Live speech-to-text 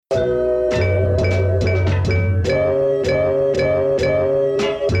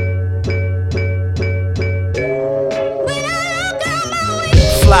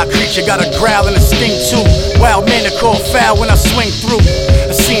nature, got a growl and a sting too. Wild man to call foul when I swing through.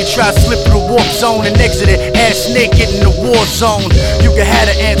 I seen try to slip through the warp zone and exited, ass naked in the war zone. You can have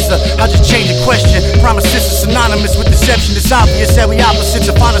the answer, I just change the question. Promises is synonymous with deception. It's obvious that we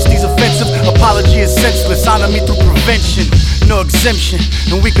opposites. If honesty's offensive, apology is senseless. Honor me through prevention, no exemption.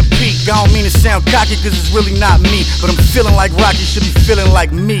 And we compete, I don't mean to sound cocky, cause it's really not me. But I'm feeling like Rocky should be feeling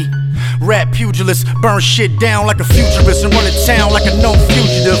like me. Rap pugilist, burn shit down like a futurist and run a town like a known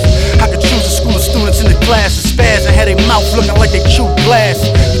fugitive. I could choose a school of students in the class and spaz and had a mouth looking like they chewed glass.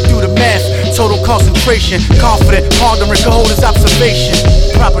 You do the math, total concentration, confident, pondering, could hold his observation.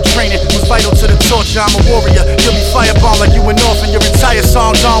 Proper training was vital to the torture. I'm a warrior, you'll be firebombed like you went off, and your entire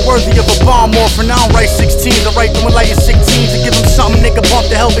songs aren't worthy of a bomb orphan. I don't write 16s, I write them with light and 16s to give them something they can bump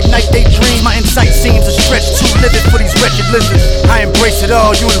to help ignite their dreams. My insight seems to stretch too livid for these wretched lizards. I embrace it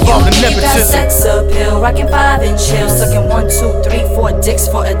all, you involved in nepotism. Got sex appeal, rockin' 5 and chill, sucking 1, 2, 3, 4 dicks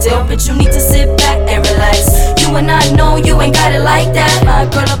for a deal. Bitch, you need to sit back and relax. You and I know you ain't got it like that. My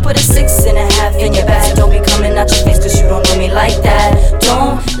girl, I put a 6.5 in your bag. Don't be coming out your face cause you don't know me like that.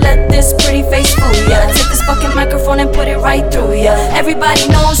 Don't let this pretty face fool ya. Take this fucking microphone and put it right through ya. Everybody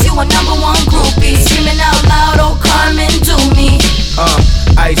knows you a #1 groupie. Screaming out loud, oh Carmen, do me.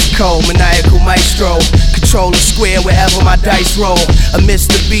 Ice cold, maniacal maestro. Control the square wherever my dice roll. Amidst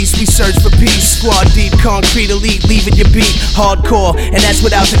the beast, we search for peace. Squad deep, concrete elite, leaving your beat hardcore, and that's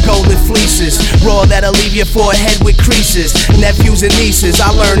without the golden fleeces. Raw that'll leave your forehead with creases. Nephews and nieces, I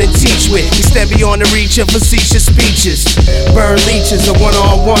learn and teach with. Extend beyond the reach of facetious speeches. Burn leeches, a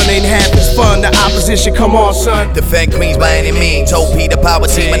one-on-one ain't half as fun. The opposition, come on, son. Defend queens by any means. OP the power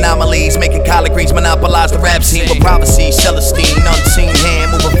team, anomalies, making collard greens monopolize the rap scene with prophecy, Celestine, unseen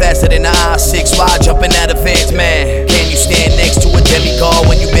hand, moving faster than the I-6. Why jumping at advance, man?